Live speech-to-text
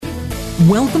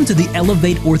Welcome to the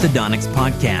Elevate Orthodontics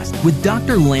podcast with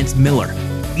Dr. Lance Miller.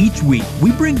 Each week,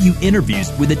 we bring you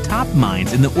interviews with the top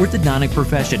minds in the orthodontic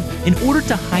profession in order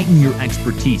to heighten your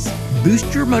expertise,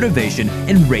 boost your motivation,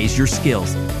 and raise your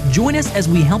skills. Join us as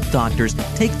we help doctors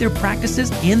take their practices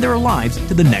and their lives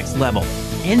to the next level.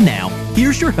 And now,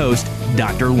 here's your host,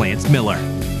 Dr. Lance Miller.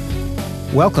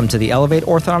 Welcome to the Elevate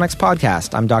Orthodontics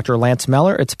podcast. I'm Dr. Lance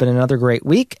Miller. It's been another great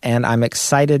week, and I'm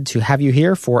excited to have you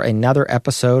here for another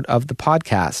episode of the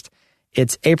podcast.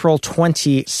 It's April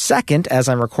 22nd as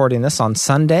I'm recording this on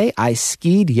Sunday. I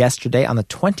skied yesterday on the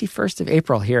 21st of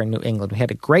April here in New England. We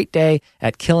had a great day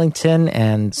at Killington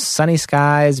and sunny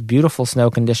skies, beautiful snow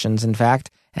conditions, in fact,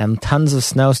 and tons of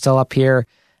snow still up here.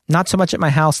 Not so much at my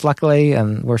house, luckily,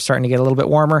 and we're starting to get a little bit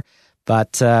warmer,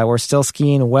 but we're still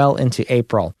skiing well into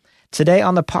April. Today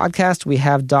on the podcast, we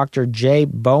have Dr. Jay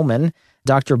Bowman.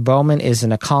 Dr. Bowman is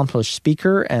an accomplished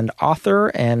speaker and author,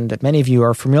 and many of you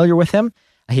are familiar with him.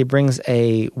 He brings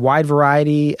a wide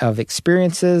variety of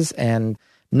experiences and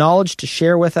knowledge to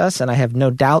share with us, and I have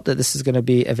no doubt that this is going to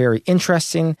be a very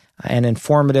interesting and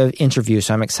informative interview.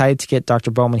 So I'm excited to get Dr.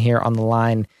 Bowman here on the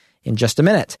line in just a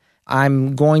minute.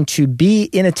 I'm going to be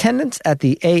in attendance at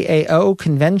the AAO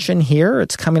convention here.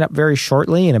 It's coming up very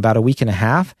shortly in about a week and a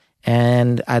half.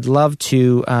 And I'd love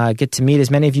to get to meet as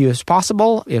many of you as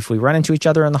possible. If we run into each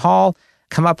other in the hall,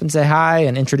 come up and say hi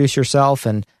and introduce yourself.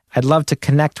 And I'd love to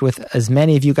connect with as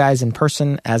many of you guys in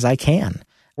person as I can.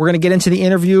 We're going to get into the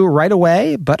interview right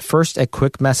away, but first, a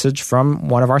quick message from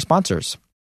one of our sponsors.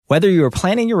 Whether you are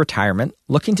planning your retirement,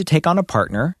 looking to take on a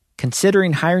partner,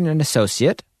 considering hiring an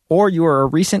associate, or you are a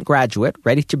recent graduate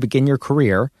ready to begin your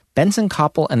career, Benson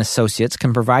Koppel & Associates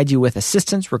can provide you with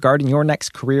assistance regarding your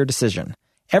next career decision.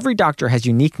 Every doctor has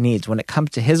unique needs when it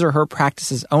comes to his or her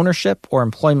practice's ownership or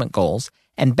employment goals,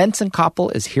 and Benson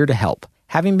Koppel is here to help.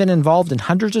 Having been involved in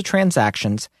hundreds of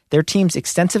transactions, their team's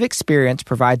extensive experience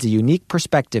provides a unique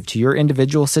perspective to your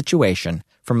individual situation,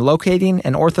 from locating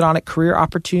an orthodontic career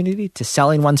opportunity to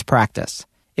selling one's practice.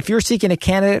 If you're seeking a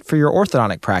candidate for your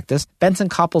orthodontic practice, Benson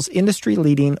Koppel's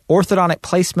industry-leading orthodontic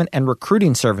placement and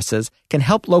recruiting services can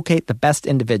help locate the best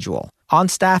individual. On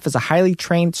staff is a highly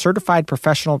trained, certified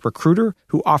professional recruiter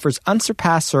who offers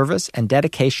unsurpassed service and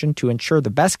dedication to ensure the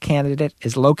best candidate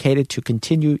is located to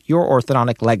continue your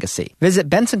orthodontic legacy. Visit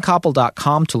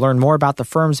bensonkoppel.com to learn more about the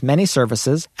firm's many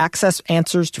services, access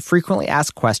answers to frequently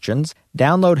asked questions,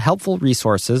 download helpful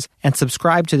resources, and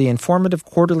subscribe to the informative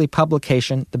quarterly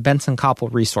publication, The Benson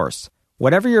Koppel Resource.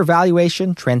 Whatever your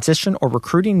evaluation, transition, or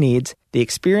recruiting needs, the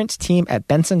experienced team at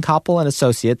Benson Koppel &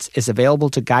 Associates is available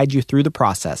to guide you through the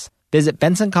process. Visit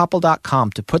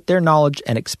bensonkoppel.com to put their knowledge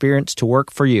and experience to work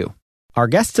for you. Our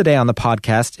guest today on the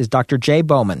podcast is Dr. Jay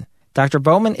Bowman. Dr.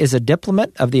 Bowman is a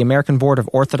diplomate of the American Board of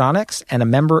Orthodontics and a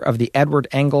member of the Edward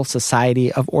Engel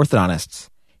Society of Orthodontists.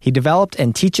 He developed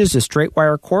and teaches a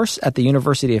straight-wire course at the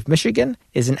University of Michigan,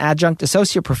 is an adjunct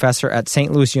associate professor at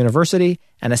St. Louis University,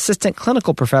 an assistant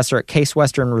clinical professor at Case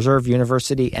Western Reserve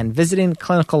University, and visiting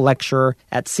clinical lecturer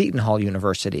at Seton Hall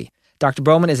University. Dr.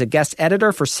 Bowman is a guest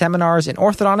editor for seminars in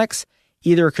orthodontics,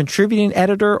 either a contributing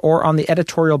editor or on the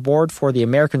editorial board for the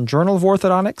American Journal of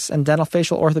Orthodontics and Dental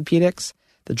Facial Orthopedics,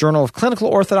 the Journal of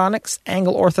Clinical Orthodontics,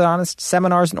 Angle Orthodontist,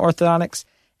 Seminars in Orthodontics,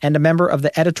 and a member of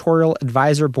the editorial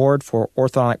advisor board for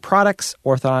Orthodontic Products,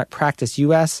 Orthodontic Practice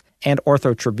US, and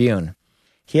Ortho Tribune.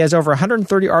 He has over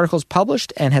 130 articles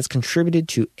published and has contributed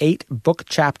to 8 book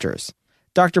chapters.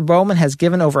 Dr. Bowman has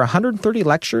given over 130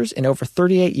 lectures in over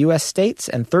 38 U.S. states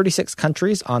and 36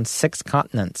 countries on 6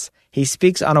 continents. He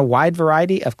speaks on a wide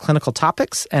variety of clinical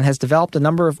topics and has developed a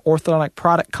number of orthodontic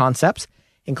product concepts,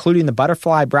 including the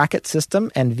butterfly bracket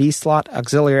system and V-slot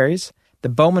auxiliaries, the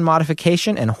Bowman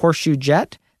modification and horseshoe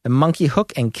jet, the monkey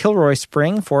hook and Kilroy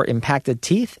spring for impacted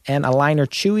teeth, and aligner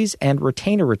chewies and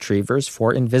retainer retrievers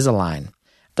for Invisalign.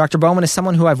 Dr. Bowman is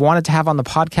someone who I've wanted to have on the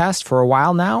podcast for a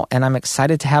while now, and I'm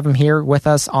excited to have him here with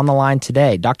us on the line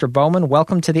today. Dr. Bowman,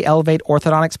 welcome to the Elevate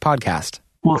Orthodontics podcast.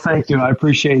 Well, thank you. I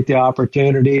appreciate the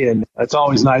opportunity, and it's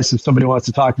always nice if somebody wants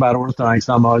to talk about orthodontics.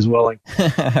 I'm always willing.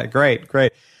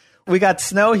 Great. We got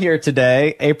snow here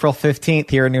today, April 15th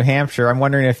here in New Hampshire. I'm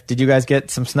wondering did you guys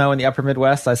get some snow in the upper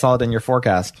Midwest? I saw it in your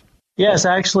forecast. Yes,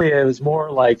 actually, it was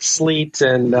more like sleet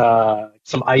and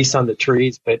some ice on the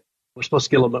trees, but we're supposed to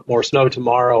get a little bit more snow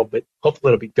tomorrow, but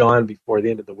hopefully it'll be gone before the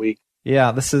end of the week.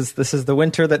 Yeah, this is the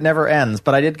winter that never ends,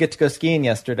 but I did get to go skiing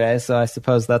yesterday, so I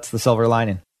suppose that's the silver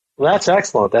lining. Well, that's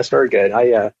excellent. That's very good.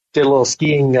 I did a little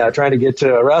skiing trying to get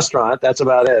to a restaurant. That's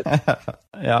about it.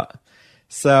 Yeah.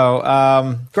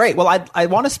 So, great. Well, I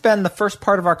want to spend the first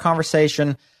part of our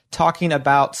conversation talking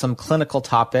about some clinical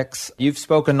topics. You've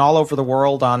spoken all over the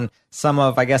world on some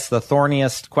of, I guess, the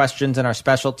thorniest questions in our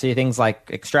specialty, things like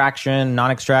extraction,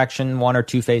 non-extraction, 1 or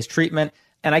 2 phase treatment.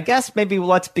 And I guess maybe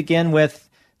let's begin with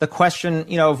the question,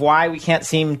 of why we can't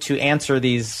seem to answer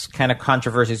these kind of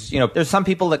controversies. There's some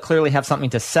people that clearly have something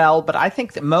to sell, but I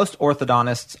think that most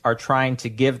orthodontists are trying to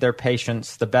give their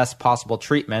patients the best possible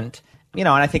treatment. And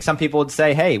I think some people would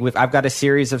say, hey, I've got a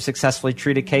series of successfully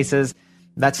treated cases.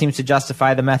 That seems to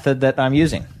justify the method that I'm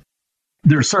using.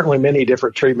 There are certainly many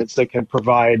different treatments that can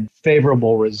provide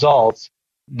favorable results.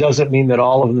 Doesn't mean that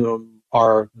all of them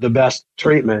are the best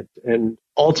treatment. And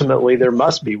ultimately, there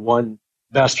must be one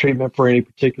best treatment for any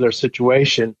particular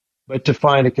situation. But to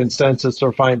find a consensus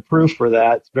or find proof for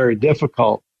that, it's very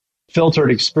difficult.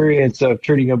 Filtered experience of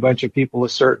treating a bunch of people a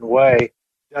certain way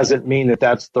doesn't mean that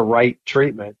that's the right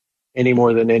treatment any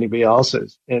more than anybody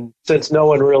else's. And since no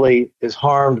one really is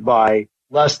harmed by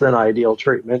less than ideal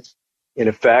treatments, in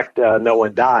effect, no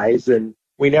one dies, and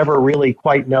we never really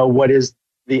quite know what is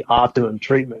the optimum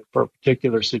treatment for a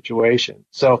particular situation.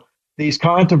 So these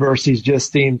controversies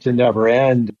just seem to never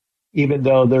end, even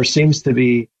though there seems to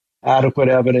be adequate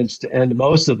evidence to end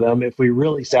most of them. If we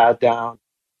really sat down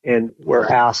and were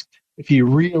asked, if you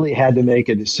really had to make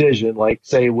a decision, like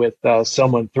say with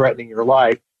someone threatening your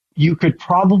life, you could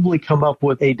probably come up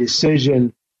with a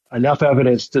decision, enough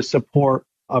evidence to support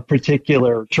a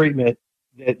particular treatment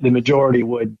that the majority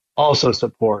would also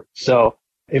support. So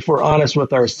if we're honest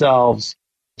with ourselves,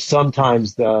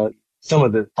 sometimes some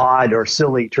of the odd or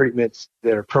silly treatments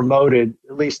that are promoted,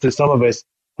 at least to some of us,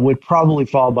 would probably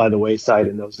fall by the wayside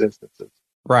in those instances.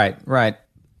 Right.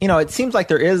 It seems like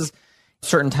there is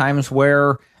certain times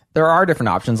where there are different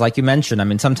options, like you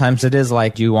mentioned. Sometimes it is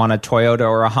like, do you want a Toyota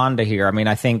or a Honda here?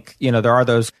 I think, there are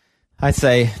those, I'd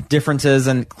say, differences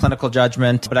in clinical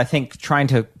judgment, but I think trying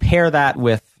to pair that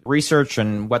with research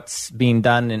and what's being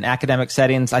done in academic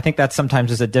settings, I think that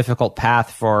sometimes is a difficult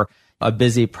path for a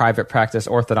busy private practice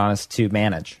orthodontist to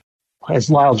manage.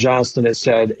 As Lyle Johnston has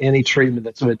said, any treatment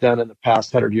that's been done in the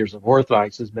past 100 years of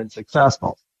orthodontics has been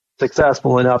successful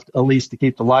enough at least to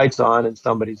keep the lights on in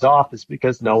somebody's office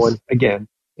because no one, again,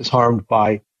 is harmed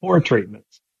by poor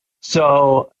treatments.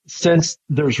 So since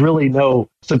there's really no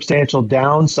substantial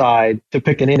downside to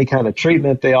picking any kind of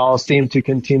treatment, they all seem to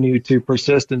continue to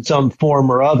persist in some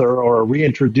form or other or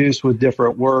reintroduce with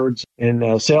different words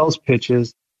in sales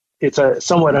pitches. It's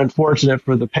somewhat unfortunate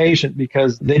for the patient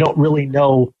because they don't really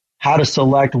know how to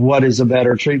select what is a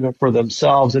better treatment for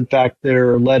themselves. In fact,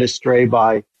 they're led astray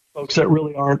by folks that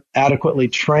really aren't adequately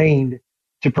trained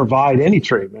to provide any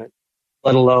treatment,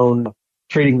 let alone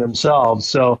treating themselves.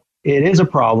 So it is a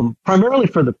problem, primarily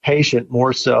for the patient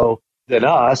more so than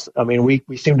us. We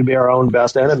seem to be our own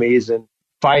best enemies and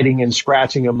fighting and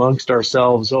scratching amongst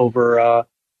ourselves over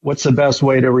what's the best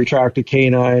way to retract a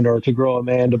canine or to grow a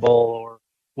mandible, or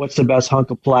what's the best hunk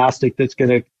of plastic that's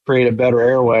going to create a better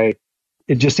airway.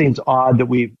 It just seems odd that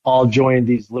we've all joined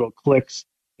these little cliques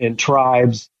and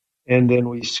tribes, and then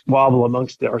we squabble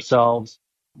amongst ourselves,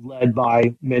 led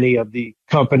by many of the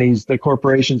companies, the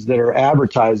corporations that are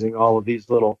advertising all of these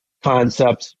little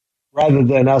concepts, rather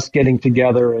than us getting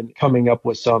together and coming up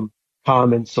with some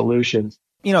common solutions.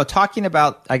 Talking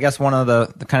about, I guess, one of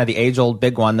the kind of the age-old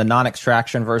big one, the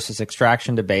non-extraction versus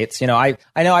extraction debates. I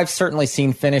know I've certainly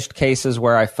seen finished cases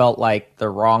where I felt like the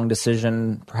wrong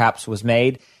decision perhaps was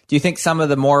made. Do you think some of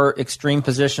the more extreme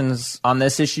positions on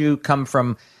this issue come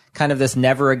from kind of this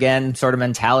never again sort of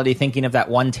mentality, thinking of that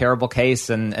one terrible case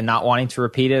and not wanting to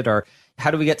repeat it? Or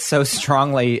how do we get so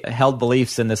strongly held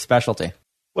beliefs in this specialty?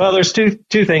 Well, there's two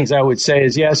things I would say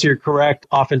is, yes, you're correct.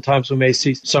 Oftentimes we may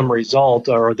see some result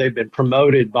or they've been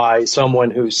promoted by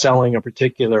someone who's selling a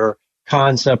particular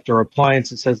concept or appliance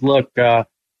and says, look,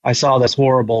 I saw this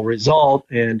horrible result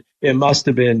and it must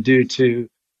have been due to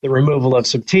the removal of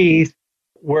some teeth,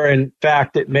 where in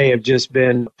fact it may have just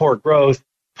been poor growth,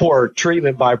 poor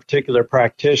treatment by a particular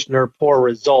practitioner, poor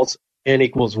results, N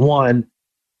equals 1.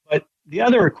 But the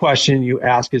other question you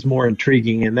ask is more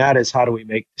intriguing, and that is, how do we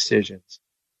make decisions?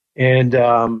 And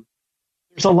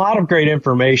there's a lot of great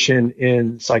information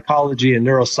in psychology and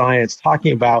neuroscience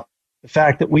talking about the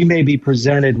fact that we may be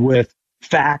presented with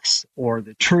facts or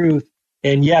the truth,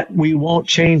 and yet we won't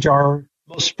change our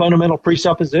most fundamental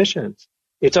presuppositions.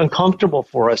 It's uncomfortable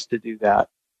for us to do that.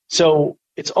 So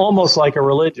it's almost like a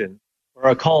religion or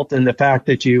a cult in the fact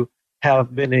that you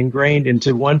have been ingrained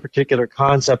into one particular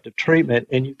concept of treatment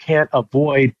and you can't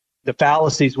avoid the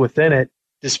fallacies within it,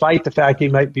 despite the fact you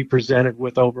might be presented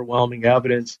with overwhelming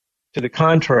evidence to the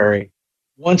contrary.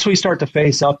 Once we start to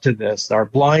face up to this, our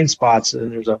blind spots,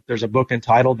 and there's a book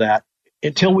entitled that,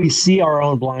 until we see our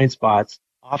own blind spots,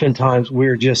 oftentimes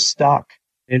we're just stuck.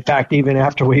 In fact, even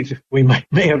after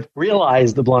may have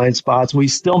realized the blind spots, we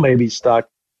still may be stuck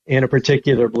in a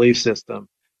particular belief system.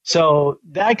 So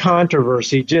that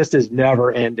controversy just is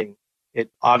never ending. It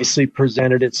obviously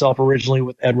presented itself originally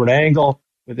with Edward Engel,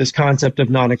 with this concept of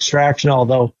non-extraction,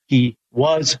 although he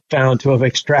was found to have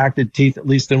extracted teeth, at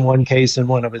least in one case in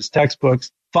one of his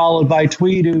textbooks, followed by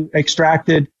Tweed, who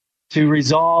extracted to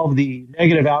resolve the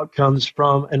negative outcomes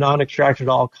from a non-extraction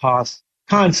at all costs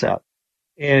concept.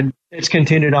 And it's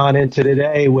continued on into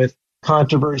today with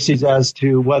controversies as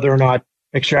to whether or not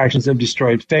extractions have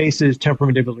destroyed faces,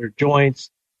 temporomandibular joints,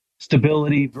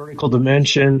 stability, vertical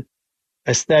dimension,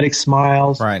 aesthetic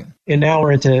smiles. Right. And now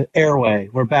we're into airway.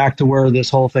 We're back to where this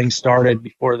whole thing started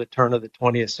before the turn of the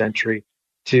 20th century,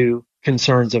 to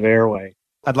concerns of airway.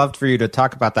 I'd love for you to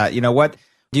talk about that. What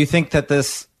do you think that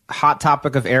this hot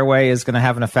topic of airway is going to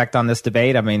have an effect on this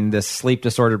debate? I mean, this sleep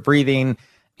disordered breathing,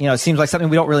 it seems like something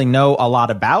we don't really know a lot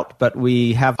about, but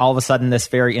we have all of a sudden this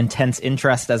very intense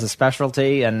interest as a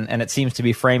specialty, and it seems to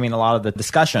be framing a lot of the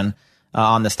discussion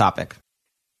on this topic.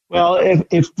 Well,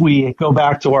 if we go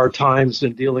back to our times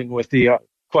in dealing with the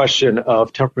question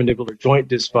of temporomandibular joint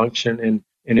dysfunction and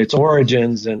its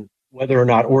origins and whether or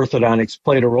not orthodontics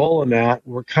played a role in that,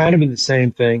 we're kind of in the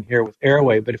same thing here with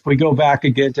airway. But if we go back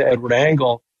again to Edward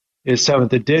Engel, his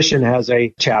 7th edition has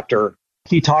a chapter.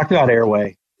 He talked about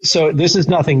airway. So this is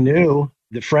nothing new.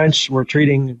 The French were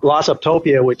treating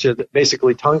glossoptopia, which is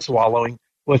basically tongue swallowing,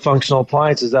 with functional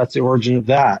appliances. That's the origin of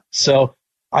that. So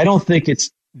I don't think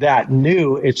it's that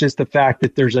new. It's just the fact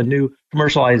that there's a new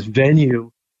commercialized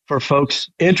venue for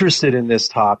folks interested in this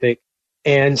topic.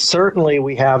 And certainly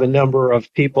we have a number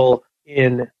of people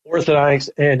in orthodontics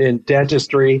and in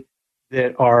dentistry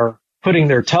that are putting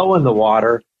their toe in the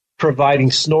water, providing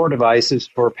snore devices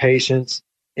for patients.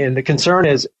 And the concern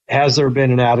is, has there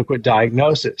been an adequate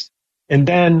diagnosis? And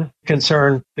then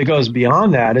concern that goes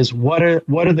beyond that is, what are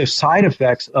the side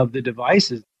effects of the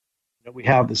devices? We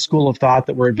have the school of thought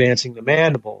that we're advancing the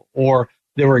mandible, or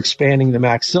that we're expanding the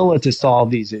maxilla to solve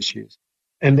these issues.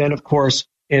 And then, of course,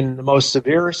 in the most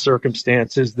severe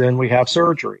circumstances, then we have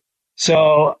surgery.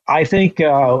 So I think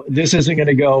this isn't going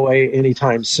to go away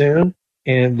anytime soon.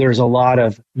 And there's a lot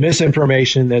of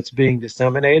misinformation that's being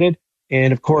disseminated.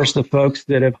 And of course, the folks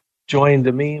that have joined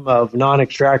the meme of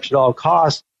non-extraction at all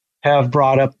costs have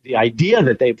brought up the idea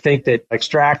that they think that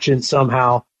extraction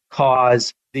somehow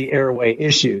cause the airway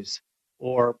issues,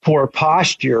 or poor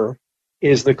posture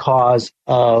is the cause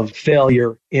of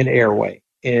failure in airway.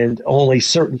 And only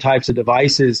certain types of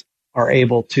devices are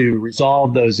able to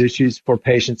resolve those issues for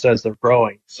patients as they're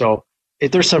growing. So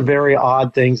there's some very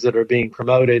odd things that are being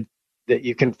promoted that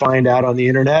you can find out on the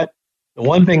internet. The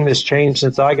one thing that's changed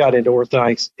since I got into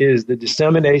orthodontics is the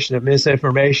dissemination of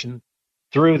misinformation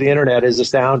through the internet is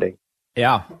astounding.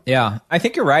 Yeah. I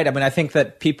think you're right. I mean, I think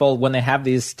that people, when they have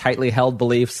these tightly held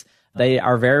beliefs, they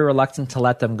are very reluctant to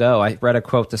let them go. I read a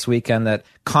quote this weekend that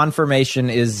confirmation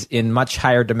is in much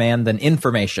higher demand than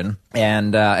information.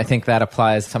 And I think that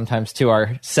applies sometimes to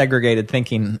our segregated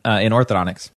thinking in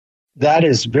orthodontics. That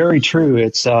is very true.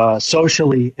 It's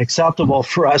socially acceptable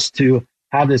for us to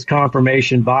have this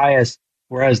confirmation bias,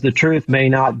 whereas the truth may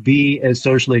not be as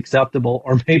socially acceptable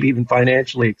or maybe even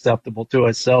financially acceptable to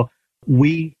us. So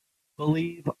we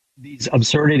believe these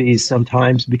absurdities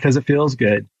sometimes because it feels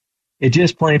good. It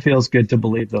just plain feels good to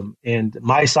believe them. And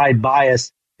my side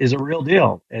bias is a real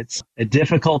deal. It's a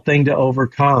difficult thing to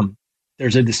overcome.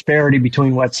 There's a disparity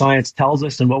between what science tells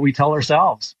us and what we tell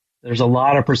ourselves. There's a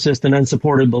lot of persistent,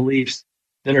 unsupported beliefs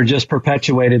that are just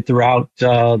perpetuated throughout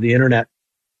the internet.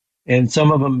 And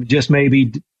some of them just may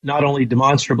be not only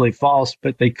demonstrably false,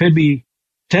 but they could be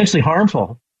potentially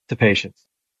harmful to patients.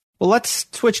 Well, let's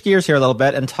switch gears here a little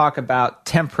bit and talk about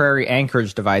temporary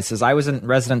anchorage devices. I was in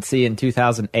residency in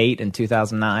 2008 and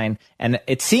 2009, and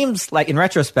it seems like in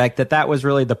retrospect that was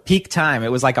really the peak time.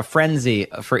 It was like a frenzy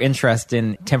for interest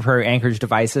in temporary anchorage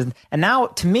devices. And now,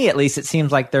 to me at least, it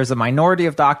seems like there's a minority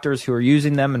of doctors who are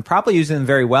using them and probably using them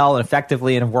very well and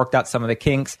effectively and have worked out some of the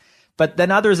kinks. But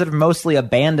then others that have mostly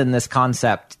abandoned this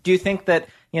concept. Do you think that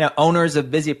owners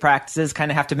of busy practices kind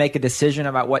of have to make a decision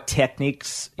about what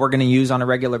techniques we're going to use on a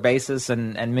regular basis,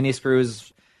 and mini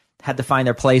screws had to find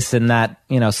their place in that,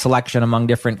 selection among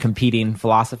different competing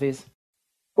philosophies?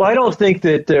 Well, I don't think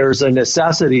that there's a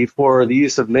necessity for the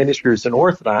use of mini screws in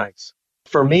orthodontics.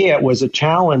 For me, it was a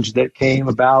challenge that came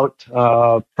about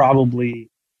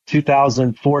probably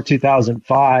 2004,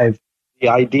 2005. The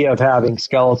idea of having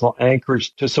skeletal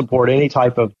anchorage to support any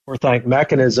type of orthodontic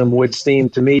mechanism would seem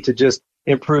to me to just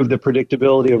improve the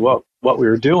predictability of what we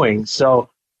were doing.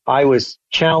 So I was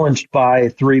challenged by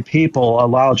three people,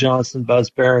 Lyle Johnson, Buzz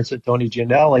Behrens, and Tony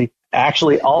Gianelli,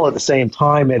 actually all at the same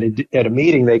time at a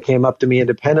meeting. They came up to me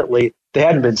independently. They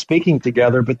hadn't been speaking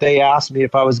together, but they asked me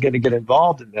if I was going to get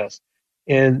involved in this.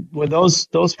 And when those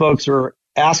folks are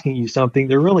asking you something,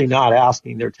 they're really not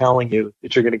asking. They're telling you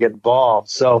that you're going to get involved.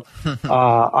 So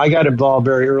I got involved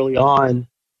very early on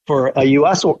for a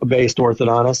U.S.-based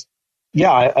orthodontist.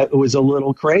 Yeah, it was a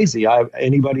little crazy.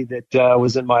 Anybody that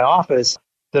was in my office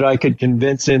that I could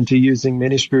convince into using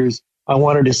mini screws, I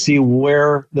wanted to see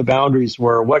where the boundaries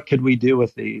were. What could we do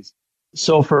with these?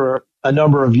 So for a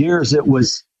number of years, it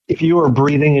was if you were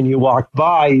breathing and you walked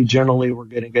by, you generally were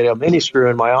going to get a mini screw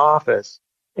in my office,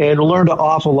 and learned an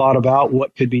awful lot about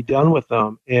what could be done with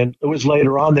them. And it was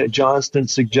later on that Johnston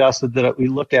suggested that we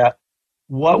look at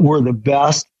what were the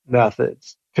best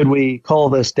methods. Could we cull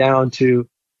this down to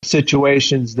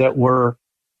situations that were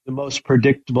the most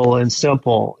predictable and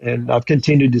simple? And I've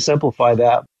continued to simplify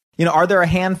that. Are there a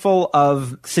handful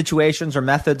of situations or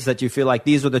methods that you feel like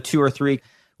these are the 2 or 3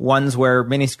 ones where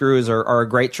mini screws are a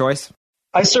great choice?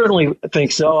 I certainly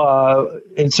think so.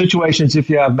 In situations, if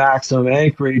you have maximum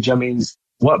anchorage,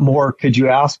 what more could you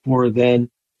ask for than,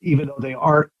 even though they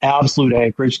aren't absolute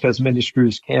anchorage because mini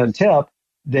screws can tip,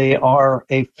 they are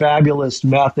a fabulous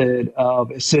method of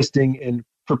assisting in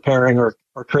preparing or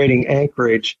creating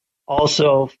anchorage.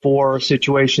 Also for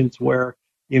situations where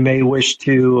you may wish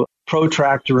to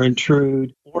protract or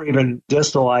intrude or even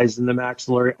distalize in the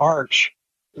maxillary arch.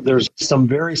 There's some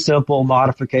very simple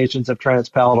modifications of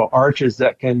transpalatal arches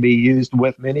that can be used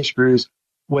with mini screws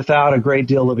without a great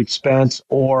deal of expense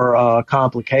or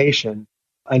complication.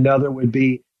 Another would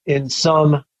be in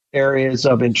some areas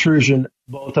of intrusion,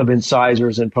 both of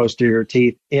incisors and posterior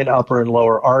teeth in upper and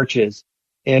lower arches,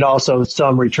 and also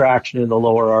some retraction in the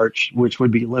lower arch, which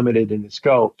would be limited in the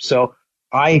scope. So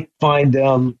I find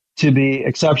them to be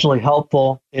exceptionally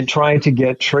helpful in trying to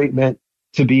get treatment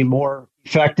to be more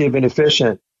effective and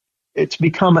efficient. It's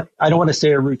become, I don't want to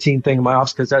say a routine thing in my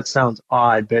office because that sounds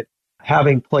odd, but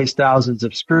having placed thousands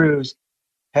of screws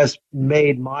has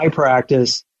made my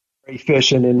practice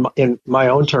efficient in my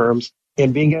own terms.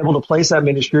 And being able to place that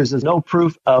many screws is no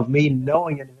proof of me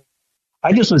knowing anything.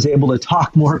 I just was able to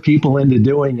talk more people into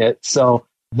doing it. So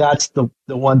that's the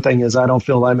one thing is I don't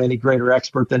feel I'm any greater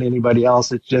expert than anybody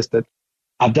else. It's just that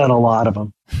I've done a lot of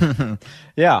them.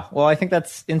 Yeah. Well, I think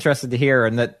that's interesting to hear,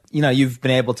 and that, you've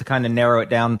been able to kind of narrow it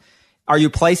down. Are you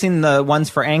placing the ones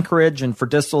for anchorage and for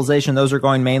distalization? Those are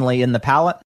going mainly in the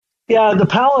palate? Yeah, the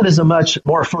palate is a much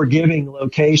more forgiving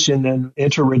location than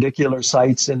intraradicular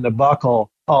sites in the buccal,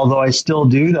 although I still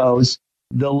do those.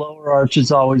 The lower arch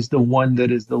is always the one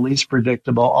that is the least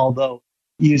predictable, although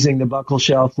using the buccal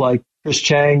shelf like Chris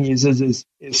Chang uses is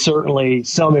certainly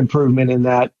some improvement in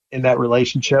that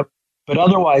relationship. But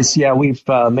otherwise, yeah, we've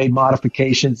made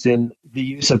modifications in the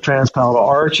use of transpalatal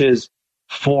arches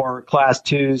for class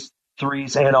 2s,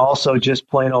 3s, and also just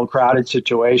plain old crowded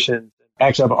situations.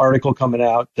 Actually, I have an article coming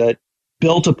out that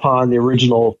built upon the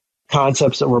original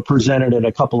concepts that were presented in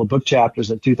a couple of book chapters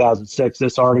in 2006.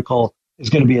 This article is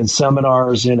going to be in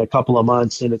seminars in a couple of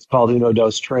months, and it's called Uno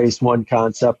Dos Tres, One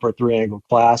Concept for 3-Angle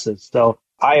Classes. So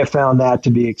I have found that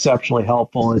to be exceptionally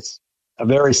helpful. It's a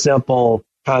very simple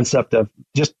concept of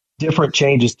just different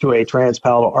changes to a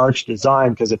transpalatal arch design,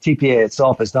 because the TPA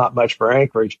itself is not much for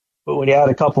anchorage. But when you add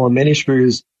a couple of mini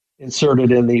screws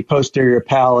inserted in the posterior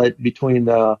palate between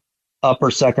the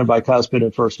upper second bicuspid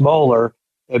and first molar,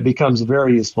 it becomes a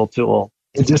very useful tool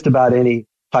in just about any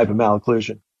type of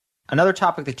malocclusion. Another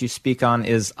topic that you speak on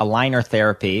is aligner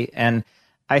therapy. And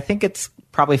I think it's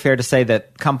probably fair to say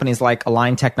that companies like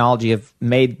Align Technology have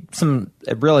made some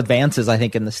real advances, I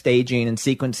think, in the staging and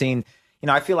sequencing.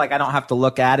 I feel like I don't have to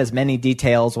look at as many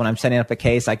details when I'm setting up a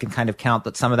case. I can kind of count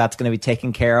that some of that's going to be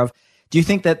taken care of. Do you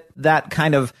think that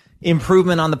kind of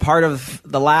improvement on the part of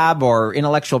the lab, or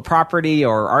intellectual property,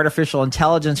 or artificial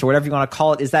intelligence, or whatever you want to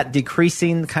call it, is that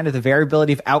decreasing kind of the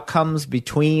variability of outcomes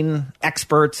between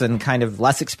experts and kind of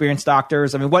less experienced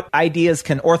doctors? I mean, what ideas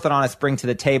can orthodontists bring to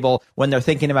the table when they're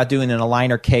thinking about doing an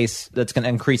aligner case that's going to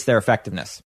increase their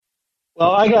effectiveness?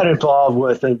 Well, I got involved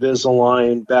with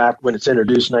Invisalign back when it's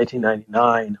introduced in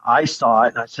 1999. I saw it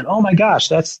and I said, oh my gosh,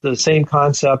 that's the same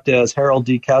concept as Harold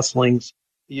D. Kessling's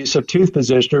use of tooth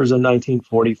positioners in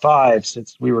 1945.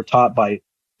 Since we were taught by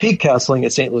Pete Kessling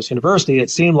at St. Louis University, it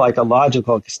seemed like a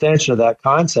logical extension of that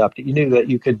concept. You knew that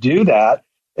you could do that.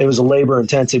 It was a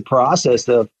labor-intensive process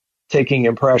of taking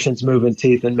impressions, moving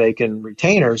teeth, and making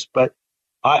retainers. But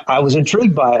I was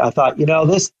intrigued by it. I thought,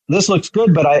 this looks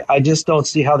good, but I just don't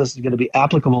see how this is going to be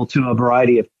applicable to a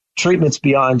variety of treatments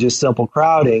beyond just simple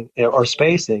crowding or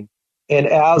spacing. And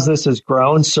as this has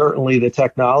grown, certainly the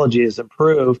technology has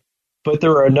improved, but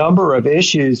there are a number of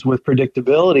issues with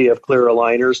predictability of clear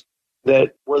aligners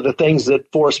that were the things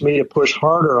that forced me to push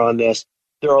harder on this.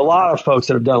 There are a lot of folks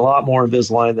that have done a lot more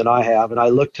Invisalign than I have, and I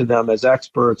look to them as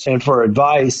experts and for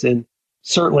advice. And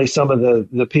certainly some of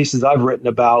the pieces I've written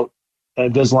about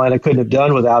Invisalign I couldn't have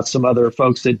done without some other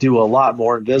folks that do a lot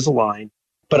more Invisalign.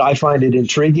 But I find it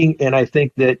intriguing, and I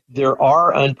think that there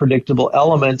are unpredictable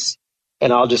elements.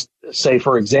 And I'll just say,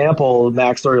 for example,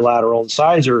 maxillary lateral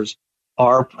incisors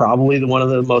are probably one of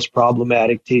the most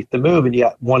problematic teeth to move, and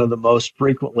yet one of the most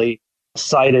frequently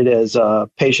cited as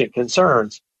patient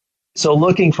concerns. So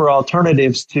looking for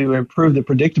alternatives to improve the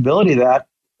predictability of that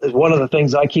is one of the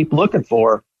things I keep looking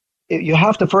for. You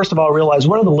have to, first of all, realize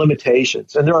what are the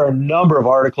limitations. And there are a number of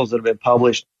articles that have been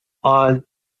published on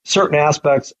certain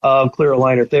aspects of clear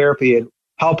aligner therapy and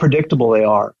how predictable they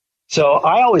are. So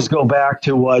I always go back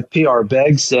to what P.R.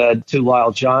 Beggs said to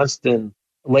Lyle Johnston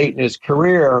late in his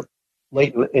career,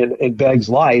 late in Beggs'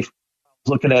 life,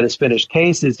 looking at his finished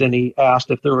cases, and he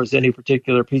asked if there was any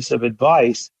particular piece of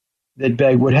advice that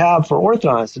Begg would have for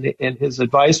orthodontists. And his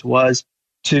advice was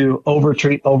to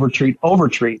overtreat, overtreat,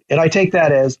 overtreat. And I take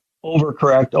that as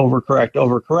overcorrect, overcorrect,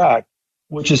 overcorrect,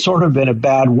 which has sort of been a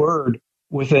bad word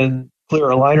within clear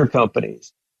aligner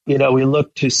companies. You know, we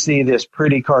look to see this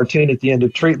pretty cartoon at the end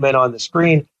of treatment on the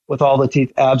screen with all the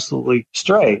teeth absolutely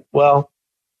straight. Well,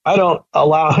 I don't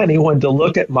allow anyone to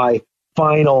look at my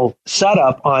final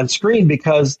setup on screen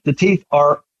because the teeth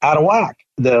are out of whack.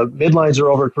 The midlines are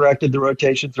overcorrected, the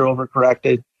rotations are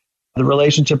overcorrected, the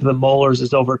relationship of the molars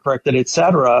is overcorrected,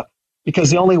 etc.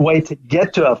 Because the only way to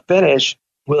get to a finish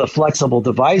with a flexible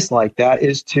device like that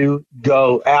is to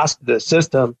go ask the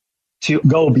system to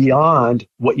go beyond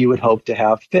what you would hope to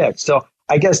have fixed. So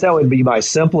I guess that would be my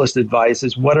simplest advice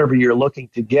is whatever you're looking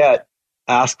to get,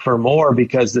 ask for more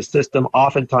because the system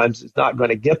oftentimes is not going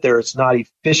to get there. It's not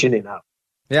efficient enough.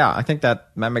 Yeah, I think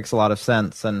that makes a lot of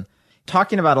sense. And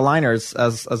talking about aligners,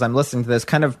 as I'm listening to this,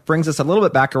 kind of brings us a little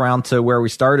bit back around to where we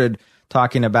started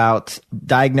talking about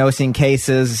diagnosing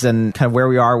cases and kind of where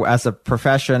we are as a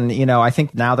profession. You know, I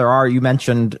think now you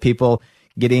mentioned people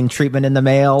getting treatment in the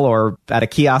mail or at a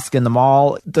kiosk in the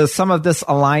mall. Does some of this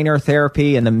aligner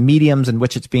therapy and the mediums in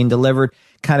which it's being delivered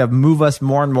kind of move us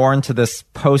more and more into this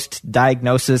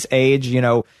post-diagnosis age? You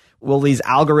know, will these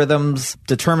algorithms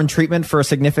determine treatment for a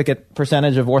significant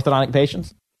percentage of orthodontic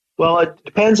patients? Well, it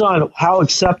depends on how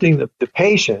accepting the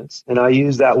patients, and I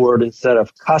use that word instead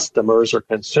of customers or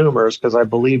consumers because I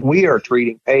believe we are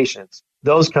treating patients.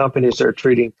 Those companies are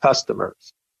treating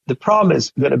customers. The problem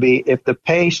is going to be if the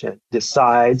patient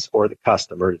decides or the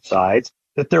customer decides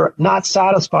that they're not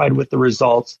satisfied with the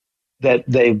results that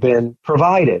they've been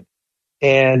provided.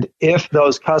 And if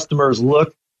those customers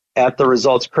look at the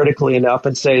results critically enough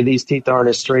and say these teeth aren't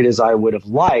as straight as I would have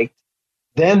liked,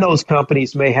 then those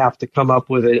companies may have to come up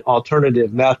with an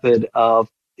alternative method of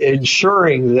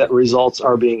ensuring that results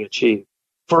are being achieved.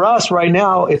 For us right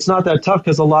now, it's not that tough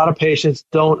because a lot of patients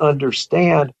don't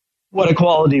understand what a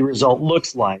quality result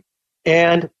looks like.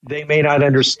 And they may not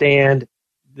understand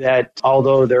that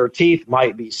although their teeth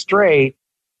might be straight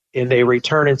and they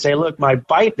return and say, look, my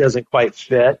bite doesn't quite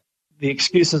fit, the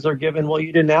excuses are given, well,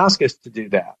 you didn't ask us to do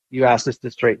that. You asked us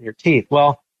to straighten your teeth.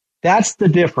 Well, that's the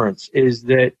difference, is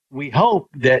that we hope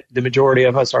that the majority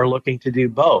of us are looking to do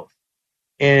both.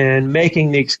 And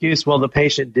making the excuse, well, the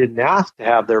patient didn't ask to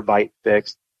have their bite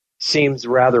fixed, seems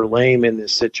rather lame in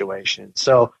this situation.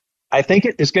 So I think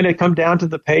it is going to come down to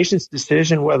the patient's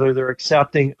decision whether they're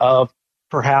accepting of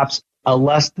perhaps a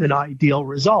less than ideal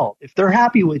result. If they're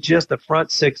happy with just the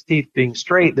front 6 teeth being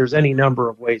straight, there's any number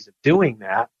of ways of doing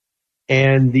that.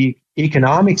 And the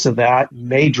economics of that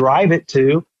may drive it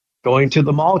to going to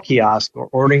the mall kiosk or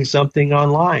ordering something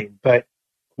online. But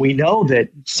we know that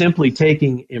simply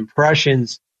taking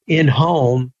impressions in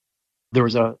home, there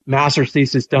was a master's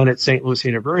thesis done at St. Louis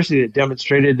University that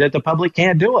demonstrated that the public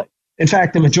can't do it. In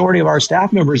fact, the majority of our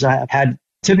staff members have had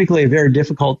typically a very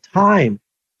difficult time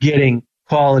getting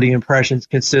quality impressions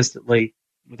consistently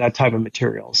with that type of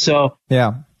material. So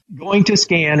going to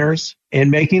scanners and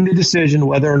making the decision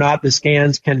whether or not the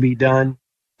scans can be done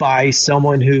by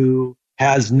someone who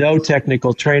has no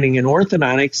technical training in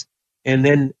orthodontics, and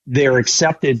then they're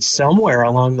accepted somewhere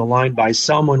along the line by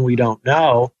someone we don't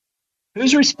know.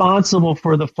 Who's responsible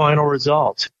for the final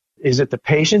results? Is it the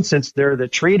patient, since they're the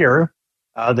treater?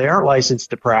 They aren't licensed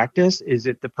to practice. Is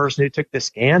it the person who took the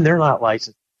scan? They're not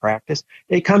licensed to practice.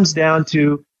 It comes down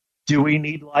to, do we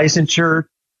need licensure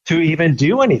to even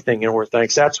do anything in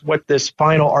orthodontics? That's what this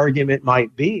final argument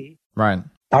might be. Right.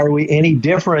 Are we any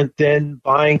different than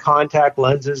buying contact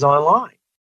lenses online?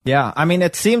 Yeah. I mean,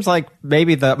 it seems like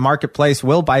maybe the marketplace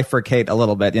will bifurcate a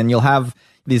little bit, and you'll have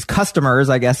these customers,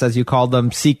 I guess, as you call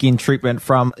them, seeking treatment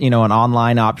from, an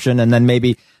online option. And then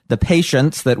maybe the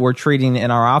patients that we're treating in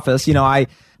our office.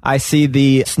 I see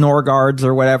the snore guards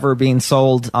or whatever being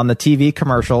sold on the TV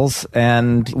commercials,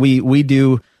 and we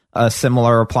do a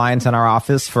similar appliance in our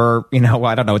office for,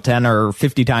 10 or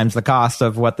 50 times the cost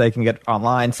of what they can get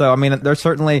online. So, I mean, there's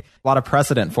certainly a lot of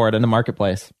precedent for it in the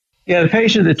marketplace. Yeah, the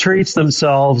patient that treats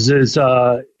themselves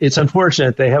it's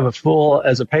unfortunate. They have a fool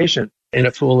as a patient and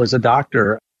a fool as a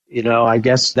doctor. I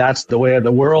guess that's the way of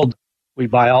the world. We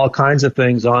buy all kinds of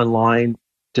things online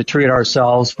to treat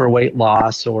ourselves for weight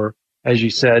loss or, as you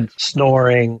said,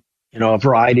 snoring, a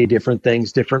variety of different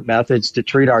things, different methods to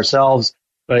treat ourselves.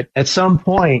 But at some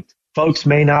point, folks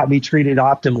may not be treated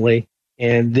optimally,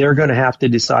 and they're going to have to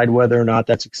decide whether or not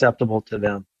that's acceptable to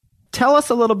them. Tell us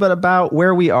a little bit about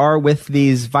where we are with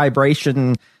these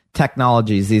vibration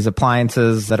technologies, these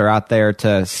appliances that are out there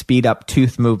to speed up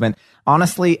tooth movement.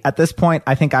 Honestly, at this point,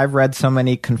 I think I've read so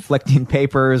many conflicting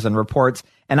papers and reports,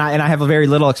 and I have a very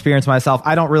little experience myself.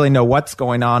 I don't really know what's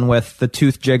going on with the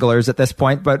tooth jigglers at this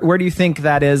point, but where do you think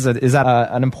that is? Is that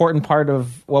an important part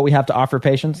of what we have to offer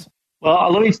patients?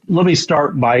 Well, let me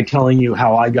start by telling you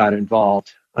how I got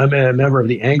involved. I'm a member of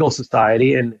the Angle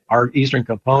Society, and our Eastern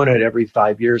component, every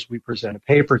 5 years, we present a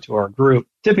paper to our group,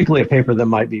 typically a paper that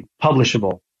might be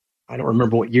publishable. I don't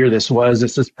remember what year this was.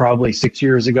 This is probably 6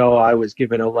 years ago. I was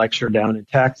given a lecture down in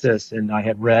Texas, and I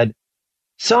had read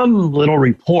some little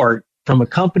report from a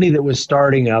company that was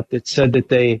starting up that said that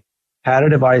they had a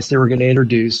device they were going to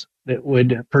introduce that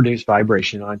would produce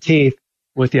vibration on teeth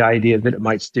with the idea that it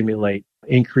might stimulate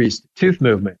increased tooth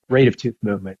movement, rate of tooth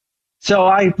movement. So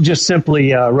I just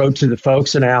simply wrote to the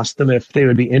folks and asked them if they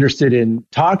would be interested in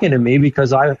talking to me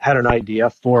because I had an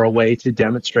idea for a way to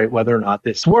demonstrate whether or not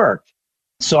this worked.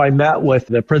 So I met with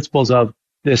the principals of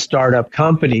this startup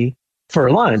company for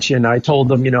lunch, and I told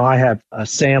them, I have a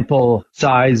sample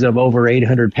size of over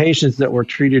 800 patients that were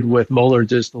treated with molar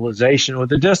distalization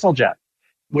with a distal jet,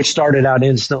 which started out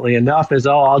instantly enough as,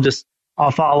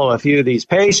 I'll follow a few of these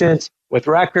patients with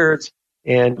records,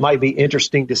 and it might be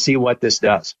interesting to see what this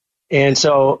does. And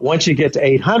so once you get to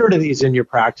 800 of these in your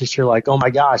practice, you're like, oh my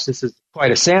gosh, this is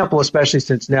quite a sample, especially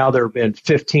since now there have been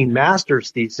 15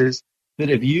 master's theses that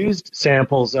have used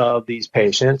samples of these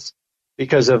patients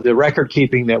because of the record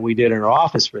keeping that we did in our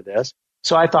office for this.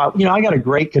 So I thought, I got a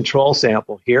great control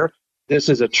sample here. This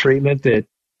is a treatment that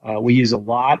we use a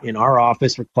lot in our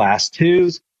office for class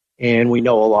 2s, and we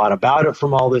know a lot about it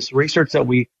from all this research that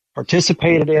we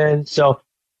participated in. So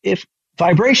if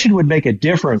vibration would make a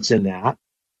difference in that,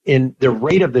 in the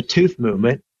rate of the tooth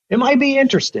movement, it might be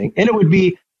interesting. And it would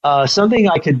be something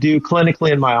I could do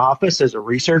clinically in my office as a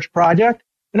research project.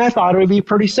 And I thought it would be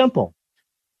pretty simple.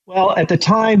 Well, at the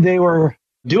time they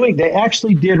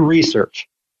actually did research.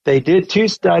 They did 2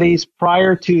 studies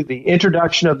prior to the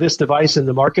introduction of this device in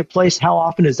the marketplace. How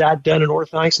often is that done in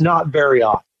orthodontics? Not very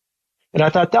often. And I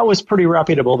thought that was pretty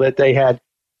reputable that they had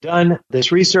done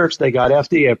this research. They got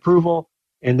FDA approval.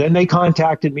 And then they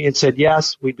contacted me and said,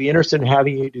 yes, we'd be interested in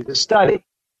having you do this study.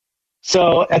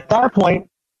 So at that point,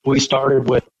 we started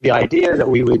with the idea that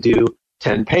we would do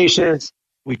 10 patients.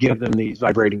 We'd give them these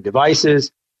vibrating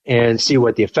devices and see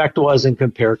what the effect was and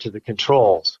compare to the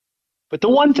controls. But the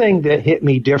one thing that hit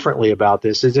me differently about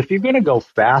this is if you're going to go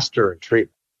faster in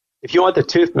treatment, if you want the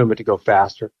tooth movement to go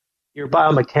faster, your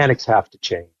biomechanics have to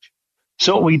change.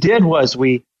 So what we did was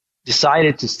we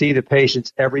decided to see the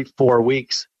patients every 4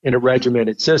 weeks in a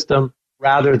regimented system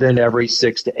rather than every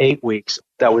 6 to 8 weeks.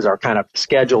 That was our kind of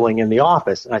scheduling in the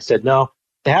office. And I said, no,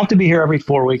 they have to be here every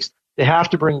 4 weeks. They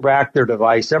have to bring back their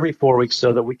device every 4 weeks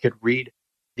so that we could read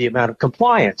the amount of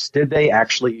compliance. Did they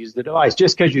actually use the device?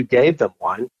 Just because you gave them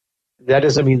one, that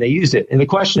doesn't mean they used it. And the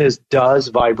question is, does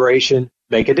vibration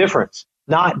make a difference?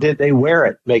 Not did they wear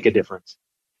it make a difference?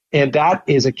 And that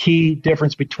is a key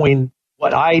difference between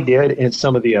what I did and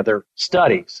some of the other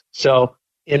studies. So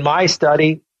in my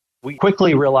study, we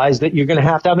quickly realized that you're going to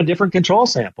have a different control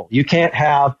sample. You can't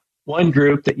have one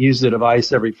group that used the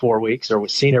device every 4 weeks or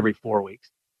was seen every 4 weeks.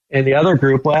 And the other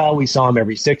group, we saw them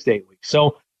every 6 to 8 weeks.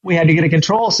 So we had to get a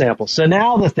control sample. So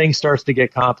now the thing starts to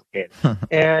get complicated.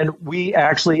 And we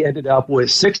actually ended up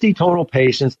with 60 total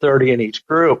patients, 30 in each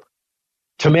group.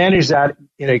 To manage that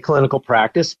in a clinical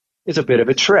practice is a bit of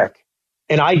a trick.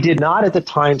 And I did not at the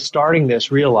time starting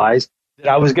this realize that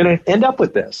I was going to end up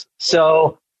with this.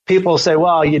 So people say,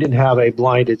 well, you didn't have a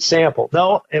blinded sample.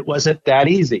 No, it wasn't that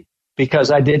easy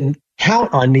because I didn't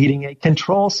count on needing a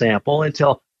control sample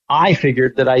until I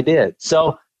figured that I did.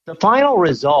 So the final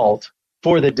result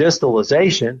for the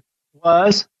distalization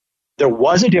was there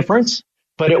was a difference.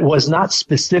 but it was not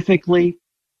specifically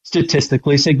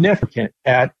statistically significant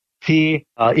at P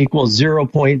equals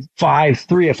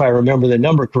 0.53, if I remember the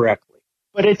number correctly.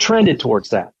 But it trended towards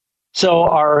that. So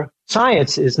our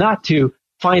science is not to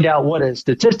find out what is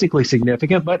statistically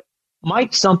significant, but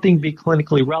might something be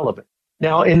clinically relevant?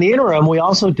 Now, in the interim, we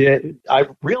also I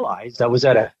realized, I was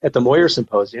at the Moyer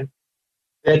Symposium,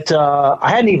 that I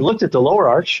hadn't even looked at the lower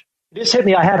arch. It just hit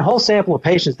me. I had a whole sample of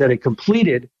patients that had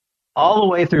completed all the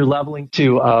way through leveling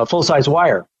to full-size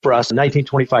wire for us in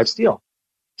 1925 steel.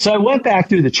 So I went back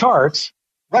through the charts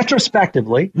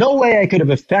retrospectively. No way I could have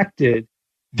affected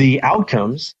the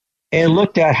outcomes, and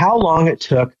looked at how long it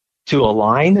took to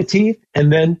align the teeth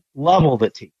and then level the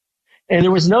teeth. And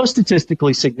there was no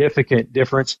statistically significant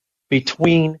difference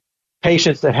between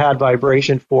patients that had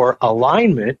vibration for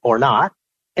alignment or not,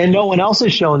 and no one else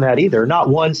has shown that either, not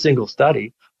one single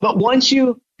study. But once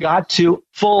you got to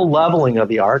full leveling of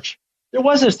the arch, there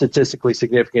was a statistically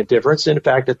significant difference. In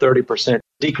fact, a 30%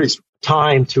 decreased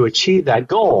time to achieve that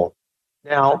goal.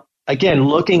 Now, again,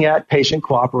 looking at patient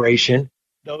cooperation,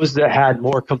 those that had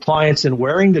more compliance in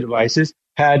wearing the devices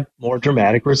had more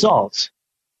dramatic results.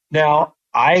 Now,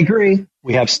 I agree.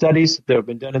 We have studies that have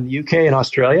been done in the UK and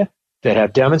Australia that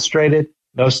have demonstrated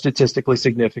no statistically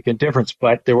significant difference,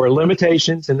 but there were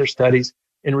limitations in their studies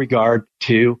in regard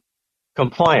to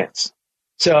compliance.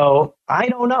 So I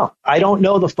don't know. I don't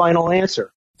know the final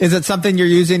answer. Is it something you're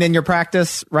using in your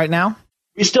practice right now?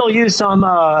 We still use some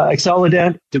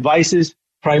Excelident devices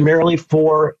primarily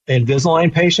for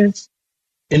Invisalign patients.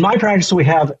 In my practice, we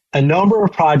have a number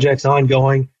of projects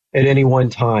ongoing at any one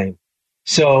time.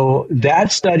 So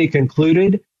that study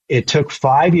concluded. It took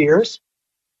 5 years.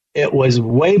 It was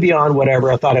way beyond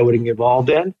whatever I thought I would get involved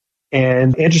in.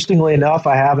 And interestingly enough,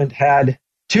 I haven't had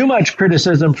too much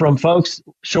criticism from folks,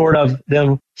 short of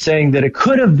them saying that it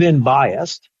could have been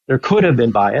biased. There could have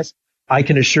been bias. I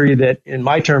can assure you that in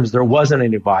my terms, there wasn't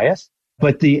any bias.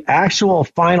 But the actual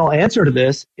final answer to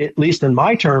this, at least in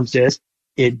my terms, is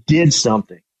it did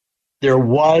something. There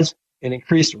was an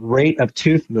increased rate of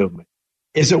tooth movement.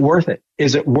 Is it worth it?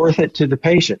 Is it worth it to the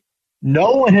patient?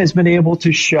 No one has been able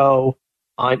to show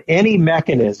on any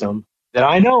mechanism that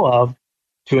I know of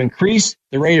to increase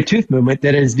the rate of tooth movement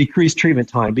that has decreased treatment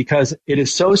time, because it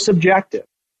is so subjective.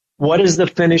 What is the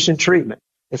finish in treatment?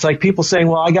 It's like people saying,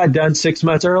 well, I got done 6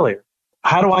 months earlier.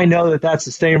 How do I know that that's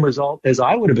the same result as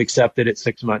I would have accepted at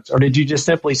 6 months? Or did you just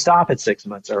simply stop at 6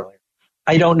 months earlier?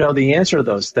 I don't know the answer to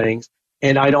those things,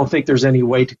 and I don't think there's any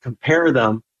way to compare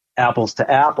them apples to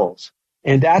apples.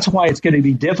 And that's why it's going to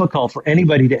be difficult for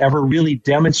anybody to ever really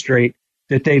demonstrate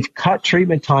that they've cut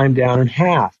treatment time down in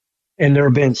half. And there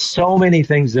have been so many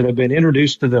things that have been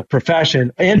introduced to the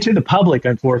profession and to the public,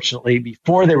 unfortunately,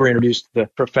 before they were introduced to the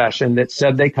profession that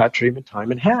said they cut treatment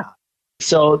time in half.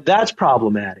 So that's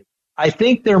problematic. I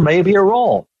think there may be a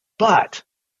role, but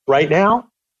right now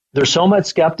there's so much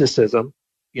skepticism.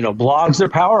 You know, blogs are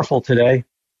powerful today.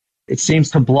 It seems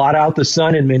to blot out the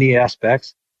sun in many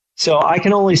aspects. So I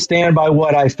can only stand by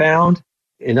what I found.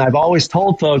 And I've always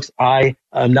told folks I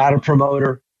am not a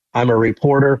promoter. I'm a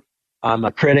reporter. I'm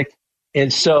a critic.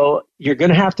 And so you're going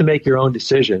to have to make your own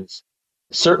decisions.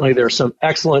 Certainly, there are some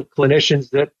excellent clinicians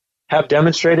that have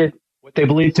demonstrated what they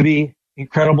believe to be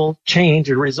incredible change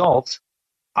and results.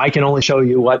 I can only show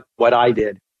you what I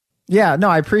did. Yeah, no,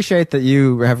 I appreciate that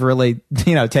you have really,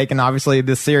 taken obviously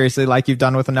this seriously, like you've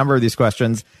done with a number of these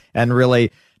questions, and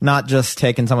really not just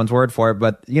taken someone's word for it,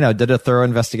 but, did a thorough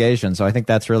investigation. So I think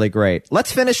that's really great.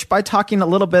 Let's finish by talking a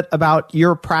little bit about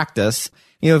your practice.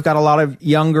 We've got a lot of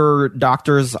younger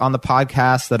doctors on the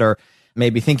podcast that are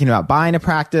maybe thinking about buying a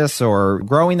practice or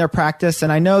growing their practice.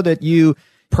 And I know that you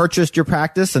purchased your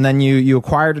practice and then you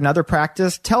acquired another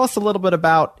practice. Tell us a little bit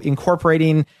about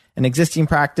incorporating an existing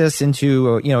practice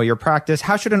into, your practice.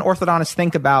 How should an orthodontist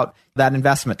think about that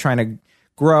investment, trying to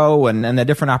grow and the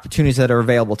different opportunities that are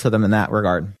available to them in that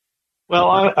regard?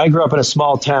 Well, I grew up in a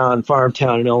small town, farm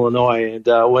town in Illinois.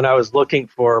 And when I was looking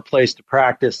for a place to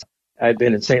practice, I'd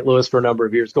been in St. Louis for a number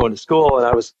of years going to school, and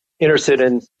I was interested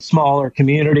in smaller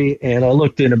community, and I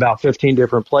looked in about 15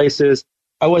 different places.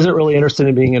 I wasn't really interested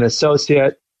in being an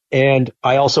associate, and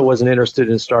I also wasn't interested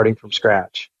in starting from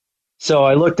scratch. So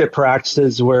I looked at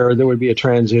practices where there would be a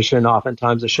transition,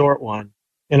 oftentimes a short one,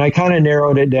 and I kind of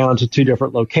narrowed it down to 2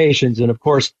 different locations. And of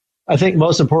course, I think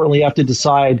most importantly, you have to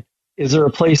decide, is there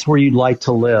a place where you'd like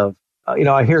to live?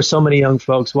 I hear so many young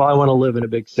folks, well, I want to live in a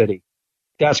big city.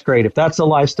 That's great. If that's the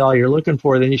lifestyle you're looking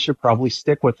for, then you should probably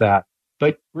stick with that.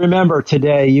 But remember,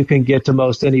 today you can get to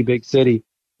most any big city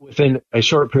within a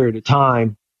short period of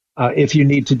time if you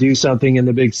need to do something in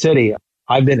the big city.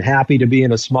 I've been happy to be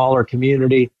in a smaller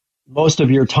community most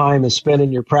of your time is spent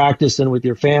in your practice and with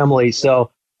your family.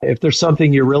 So if there's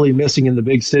something you're really missing in the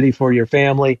big city for your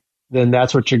family, then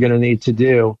that's what you're going to need to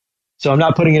do. So I'm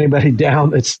not putting anybody down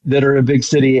that are in big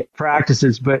city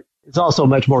practices, but it's also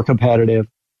much more competitive.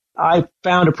 I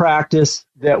found a practice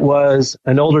that was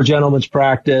an older gentleman's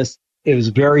practice. It was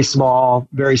very small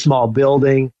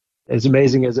building. As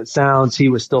amazing as it sounds, he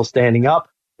was still standing up.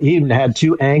 He even had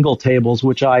 2 angle tables,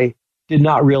 which I did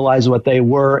not realize what they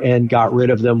were and got rid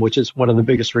of them, which is one of the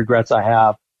biggest regrets I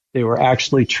have. They were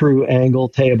actually true angle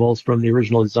tables from the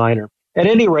original designer. At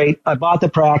any rate, I bought the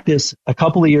practice. A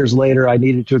couple of years later, I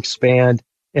needed to expand.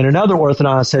 And another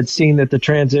orthodontist had seen that the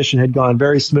transition had gone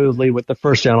very smoothly with the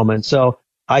first gentleman. So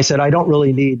I said, I don't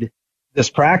really need this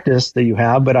practice that you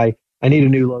have, but I need a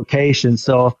new location.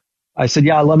 So I said,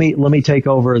 yeah, let me take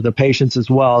over the patients as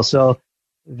well. So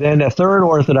then a third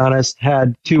orthodontist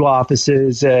had 2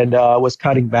 offices and was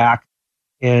cutting back,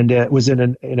 and it was in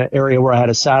an area where I had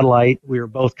a satellite. We were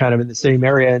both kind of in the same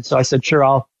area, and so I said, sure,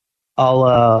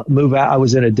 I'll move out. I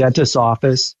was in a dentist's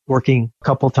office working a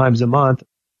couple times a month,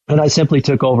 and I simply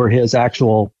took over his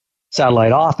actual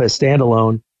satellite office,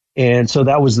 standalone. And so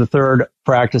that was the third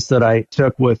practice that I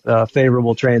took with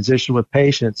favorable transition with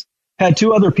patients. Had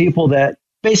 2 other people that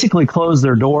basically closed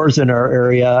their doors in our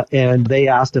area, and they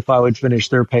asked if I would finish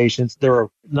their patients. There were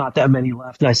not that many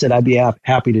left, and I said I'd be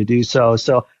happy to do so.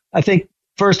 So I think,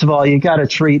 first of all, you got to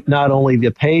treat not only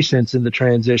the patients in the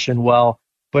transition well,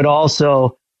 but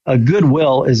also a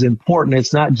goodwill is important.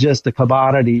 It's not just the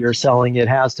commodity you're selling. It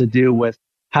has to do with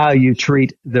how you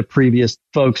treat the previous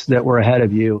folks that were ahead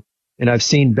of you. And I've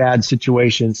seen bad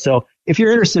situations. So if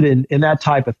you're interested in that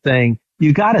type of thing,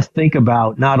 you got to think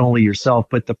about not only yourself,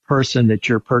 but the person that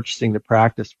you're purchasing the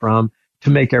practice from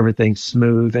to make everything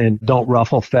smooth and don't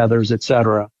ruffle feathers, et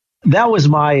cetera. That was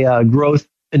my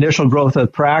initial growth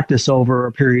of practice over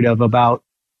a period of about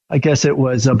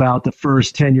the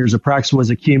first 10 years of practice was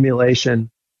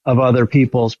accumulation of other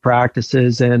people's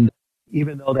practices. And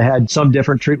even though they had some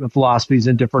different treatment philosophies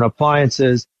and different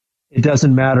appliances, it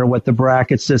doesn't matter what the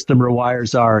bracket system or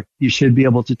wires are. You should be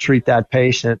able to treat that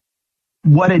patient.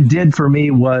 What it did for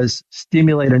me was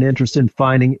stimulate an interest in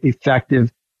finding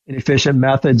effective and efficient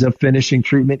methods of finishing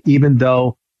treatment, even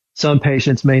though some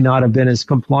patients may not have been as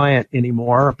compliant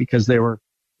anymore because their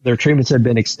treatments had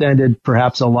been extended,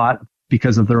 perhaps a lot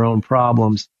because of their own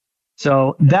problems.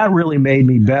 So that really made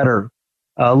me better,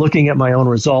 looking at my own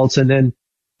results, and then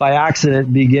by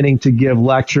accident beginning to give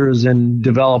lectures and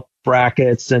develop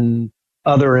brackets and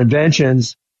other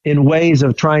inventions in ways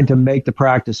of trying to make the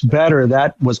practice better.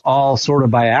 That was all sort of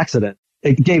by accident.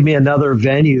 It gave me another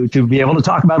venue to be able to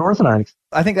talk about orthodontics.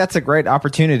 I think that's a great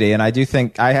opportunity. And I do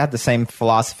think I had the same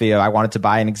philosophy. I wanted to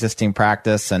buy an existing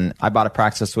practice, and I bought a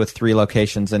practice with 3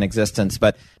 locations in existence.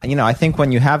 But, I think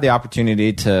when you have the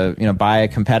opportunity to, buy a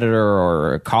competitor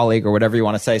or a colleague or whatever you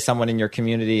want to say, someone in your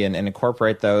community and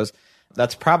incorporate those,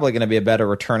 that's probably going to be a better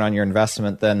return on your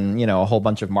investment than, a whole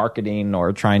bunch of marketing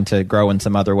or trying to grow in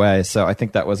some other way. So I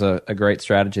think that was a great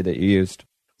strategy that you used.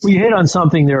 Well, you hit on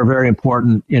something there very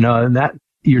important, and that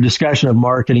your discussion of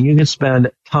marketing. You can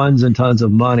spend tons and tons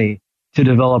of money to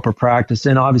develop a practice.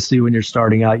 And obviously, when you're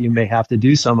starting out, you may have to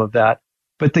do some of that.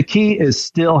 But the key is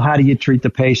still, how do you treat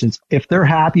the patients? If they're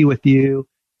happy with you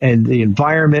and the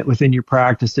environment within your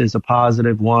practice is a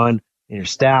positive one, and your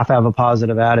staff have a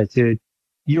positive attitude,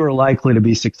 you are likely to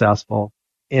be successful.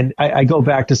 And I go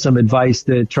back to some advice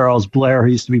that Charles Blair, who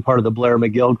used to be part of the Blair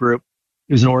McGill group,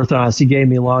 he was an orthodontist, he gave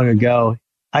me long ago.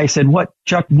 I said,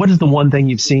 Chuck, what is the one thing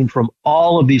you've seen from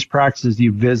all of these practices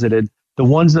you've visited, the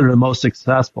ones that are the most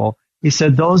successful? He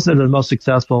said, those that are the most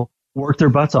successful work their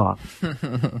butts off.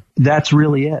 That's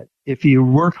really it. If you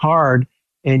work hard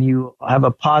and you have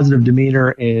a positive demeanor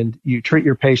and you treat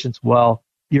your patients well,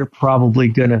 you're probably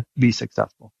going to be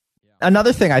successful.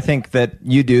 Another thing I think that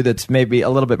you do that's maybe a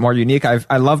little bit more unique,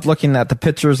 I loved looking at the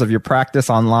pictures of your practice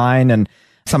online and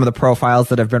some of the profiles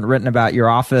that have been written about your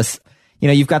office.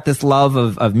 You've got this love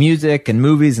of music and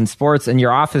movies and sports, and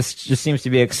your office just seems to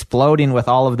be exploding with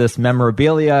all of this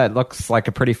memorabilia. It looks like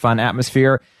a pretty fun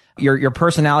atmosphere. Your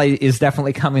personality is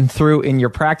definitely coming through in your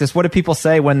practice. What do people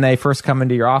say when they first come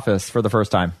into your office for the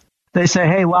first time? They say,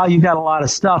 hey, wow, you got a lot of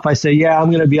stuff. I say, yeah,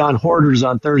 I'm going to be on Hoarders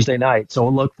on Thursday night, so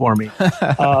look for me.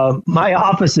 My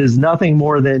office is nothing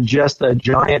more than just a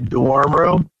giant dorm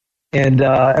room. And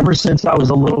ever since I was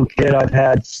a little kid, I've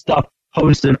had stuff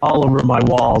posted all over my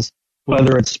walls,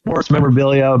 whether it's sports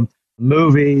memorabilia,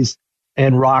 movies,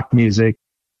 and rock music.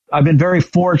 I've been very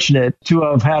fortunate to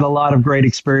have had a lot of great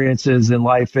experiences in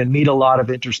life and meet a lot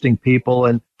of interesting people,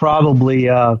 and probably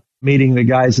meeting the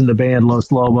guys in the band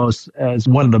Los Lobos as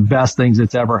one of the best things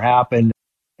that's ever happened.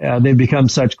 They've become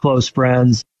such close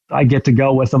friends. I get to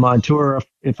go with them on tour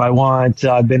if I want.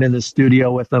 I've been in the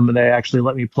studio with them, and they actually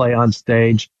let me play on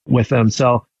stage with them.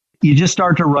 So you just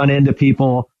start to run into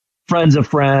people, friends of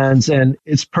friends, and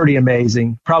it's pretty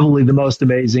amazing. Probably the most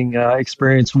amazing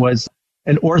experience was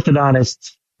an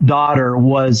orthodontist's daughter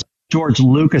was George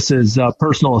Lucas's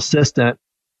personal assistant,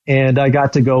 and I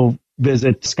got to go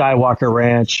visit Skywalker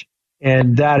Ranch,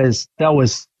 and that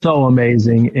was so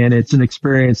amazing, and it's an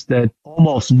experience that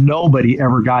almost nobody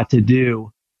ever got to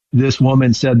do. This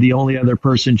woman said the only other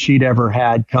person she'd ever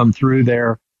had come through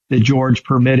there that George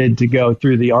permitted to go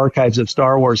through the archives of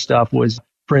Star Wars stuff was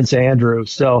Prince Andrew.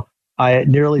 So I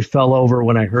nearly fell over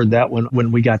when I heard that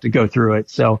when we got to go through it.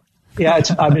 So yeah,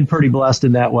 I've been pretty blessed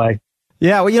in that way.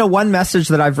 Yeah, well, one message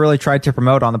that I've really tried to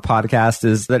promote on the podcast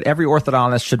is that every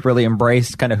orthodontist should really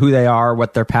embrace kind of who they are,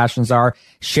 what their passions are,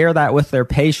 share that with their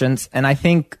patients. And I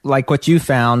think, like what you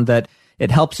found, that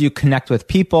it helps you connect with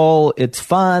people, it's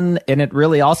fun, and it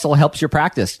really also helps your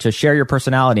practice to share your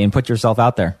personality and put yourself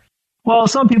out there. Well,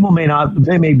 some people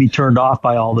may be turned off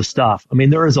by all the stuff. I mean,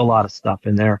 there is a lot of stuff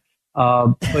in there,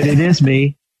 but it is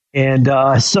me. And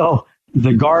so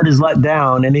the guard is let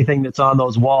down. Anything that's on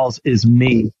those walls is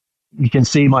me. You can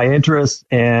see my interests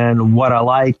and what I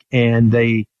like, and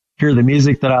they hear the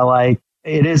music that I like.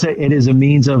 It is a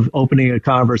means of opening a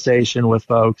conversation with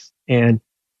folks. And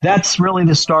that's really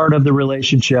the start of the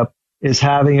relationship, is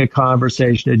having a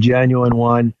conversation, a genuine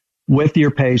one with your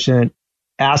patient,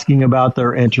 asking about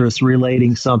their interests,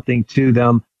 relating something to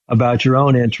them about your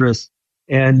own interests.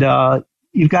 And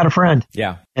you've got a friend.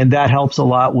 Yeah. And that helps a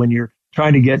lot when you're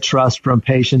trying to get trust from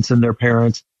patients and their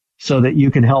parents so that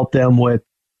you can help them with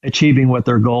achieving what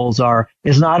their goals are.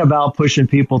 It's not about pushing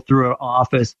people through an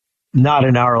office. Not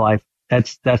in our life.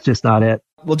 That's just not it.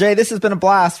 Well, Jay, this has been a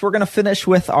blast. We're going to finish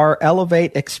with our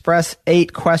Elevate Express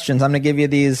 8 questions. I'm going to give you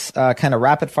these kind of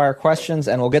rapid fire questions,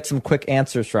 and we'll get some quick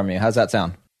answers from you. How's that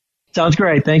sound? Sounds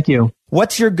great. Thank you.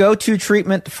 What's your go-to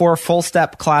treatment for full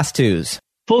step class 2s?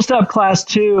 Full step class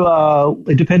 2,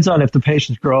 it depends on if the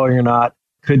patient's growing or not.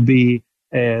 Could be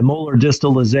a molar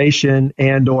distalization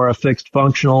and or a fixed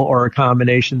functional or a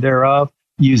combination thereof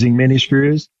using mini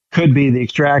screws. Could be the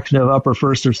extraction of upper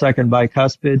first or second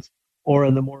bicuspids, or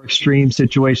in the more extreme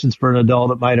situations for an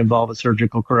adult, it might involve a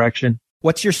surgical correction.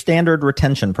 What's your standard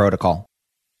retention protocol?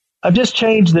 I've just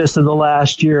changed this in the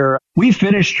last year. We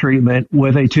finish treatment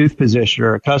with a tooth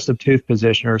positioner, a custom tooth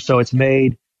positioner. So it's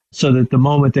made so that the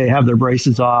moment they have their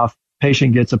braces off,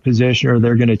 patient gets a positioner,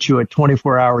 they're going to chew it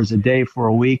 24 hours a day for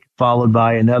a week, followed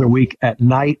by another week at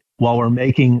night while we're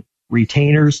making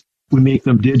retainers. We make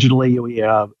them digitally. We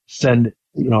send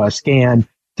a scan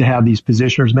to have these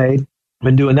positioners made. I've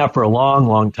been doing that for a long,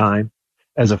 long time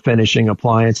as a finishing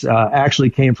appliance. Actually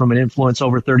came from an influence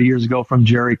over 30 years ago from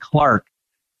Jerry Clark,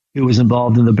 who was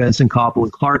involved in the Benson, Koppel,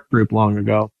 and Clark group long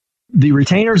ago. The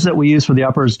retainers that we use for the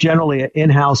uppers, generally an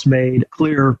in-house made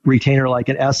clear retainer like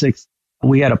an Essex.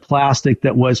 We had a plastic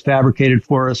that was fabricated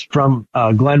for us from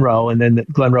Glenroe, and then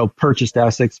Glenroe purchased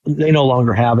Essex. They no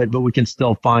longer have it, but we can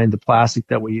still find the plastic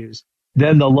that we use.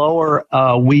 Then the lower,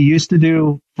 we used to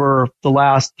do for the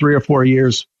last 3 or 4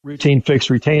 years, routine fixed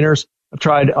retainers. I've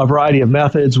tried a variety of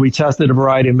methods. We tested a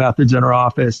variety of methods in our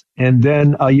office. And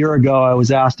then a year ago, I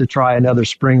was asked to try another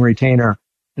spring retainer.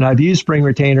 And I've used spring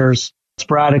retainers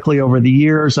sporadically over the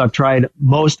years. I've tried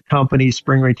most companies'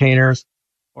 spring retainers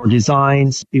or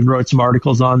designs, even wrote some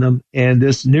articles on them. And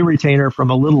this new retainer from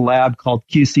a little lab called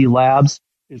QC Labs,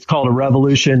 it's called a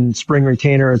Revolution spring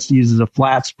retainer. It uses a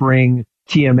flat spring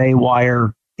TMA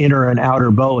wire, inner and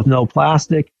outer bow with no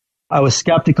plastic. I was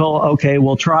skeptical. Okay,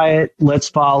 we'll try it. Let's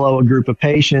follow a group of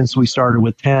patients. We started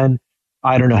with 10.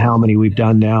 I don't know how many we've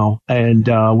done now. And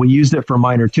we used it for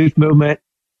minor tooth movement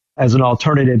as an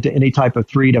alternative to any type of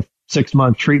 3 to 6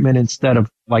 month treatment instead of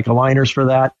like aligners for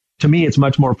that. To me, it's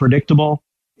much more predictable.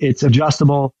 It's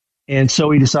adjustable. And so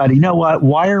we decided, you know what?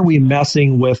 Why are we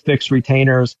messing with fixed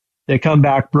retainers? They come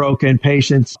back broken.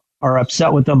 Patients are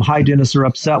upset with them. Hygienists are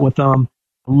upset with them.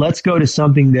 Let's go to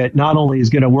something that not only is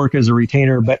going to work as a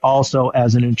retainer, but also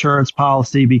as an insurance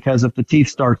policy, because if the teeth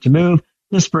start to move,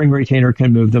 the spring retainer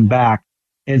can move them back.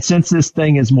 And since this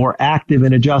thing is more active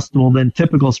and adjustable than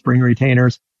typical spring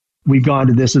retainers, we've gone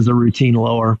to this as a routine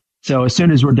lower. So as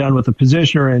soon as we're done with the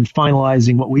positioner and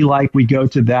finalizing what we like, we go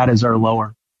to that as our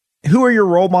lower. Who are your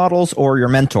role models or your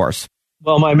mentors?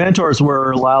 Well, my mentors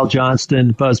were Lyle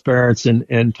Johnston, Buzz Barretts,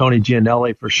 and Tony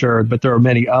Gianelli for sure, but there are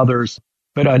many others.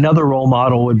 But another role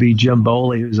model would be Jim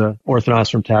Boley, who's an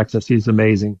orthodontist from Texas. He's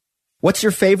amazing. What's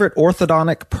your favorite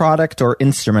orthodontic product or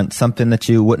instrument, something that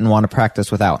you wouldn't want to practice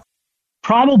without?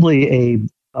 Probably a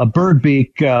a bird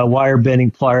beak wire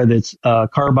bending plier that's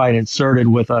carbide inserted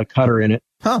with a cutter in it.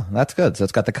 Oh, that's good. So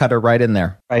it's got the cutter right in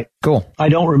there. Right. Cool. I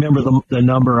don't remember the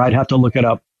number. I'd have to look it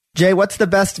up. Jay, what's the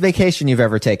best vacation you've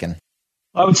ever taken?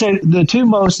 I would say the two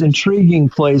most intriguing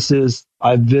places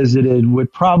I've visited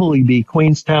would probably be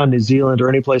Queenstown, New Zealand, or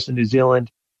any place in New Zealand,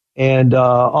 and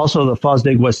also the Foz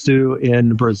do Iguaçu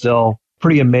in Brazil.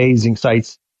 Pretty amazing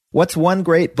sites. What's one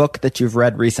great book that you've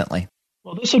read recently?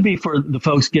 Well, this would be for the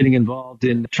folks getting involved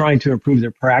in trying to improve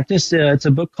their practice. It's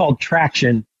a book called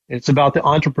Traction. It's about the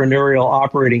entrepreneurial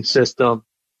operating system.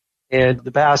 And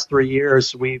the past 3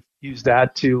 years, we've used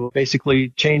that to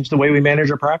basically change the way we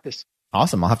manage our practice.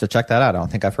 Awesome. I'll have to check that out. I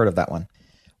don't think I've heard of that one.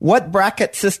 What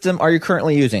bracket system are you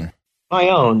currently using? My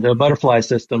own, the Butterfly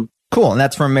system. Cool. And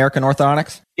that's from American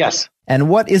Orthodontics? Yes. And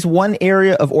what is one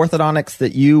area of orthodontics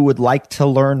that you would like to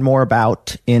learn more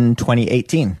about in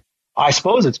 2018? I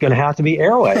suppose it's going to have to be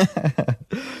airway.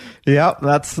 Yeah,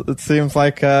 it seems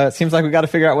like we got to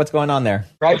figure out what's going on there.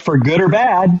 Right. For good or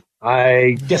bad.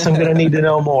 I guess I'm going to need to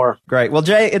know more. Great. Well,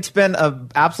 Jay, it's been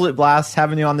an absolute blast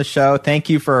having you on the show. Thank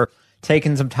you for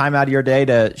taking some time out of your day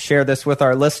to share this with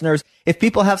our listeners. If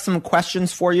people have some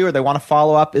questions for you or they want to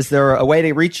follow up, is there a way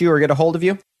to reach you or get a hold of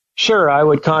you? Sure. I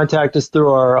would contact us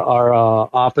through our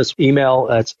office email.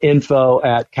 That's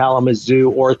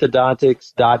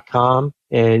info@KalamazooOrthodontics.com.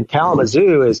 And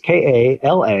Kalamazoo is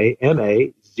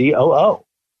KALAMAZOO.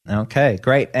 Okay,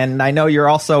 great. And I know you're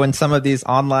also in some of these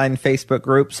online Facebook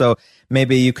groups, so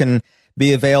maybe you can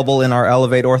be available in our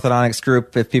Elevate Orthodontics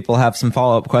group if people have some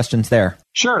follow-up questions there.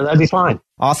 Sure, that'd be fine.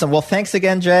 Awesome. Well, thanks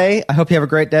again, Jay. I hope you have a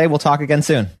great day. We'll talk again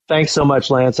soon. Thanks so much,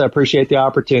 Lance. I appreciate the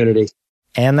opportunity.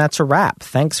 And that's a wrap.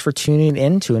 Thanks for tuning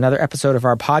in to another episode of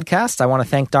our podcast. I want to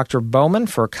thank Dr. Bowman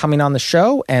for coming on the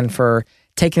show and for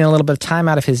taking a little bit of time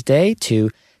out of his day to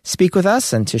speak with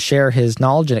us and to share his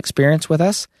knowledge and experience with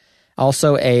us.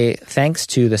 Also, a thanks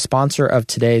to the sponsor of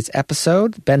today's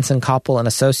episode, Benson Koppel and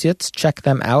Associates. Check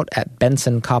them out at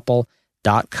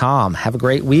bensonkoppel.com. Have a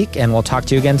great week, and we'll talk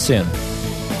to you again soon.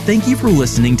 Thank you for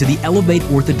listening to the Elevate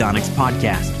Orthodontics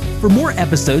podcast. For more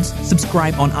episodes,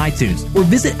 subscribe on iTunes or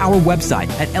visit our website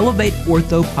at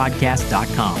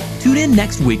elevateorthopodcast.com. Tune in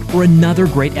next week for another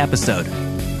great episode.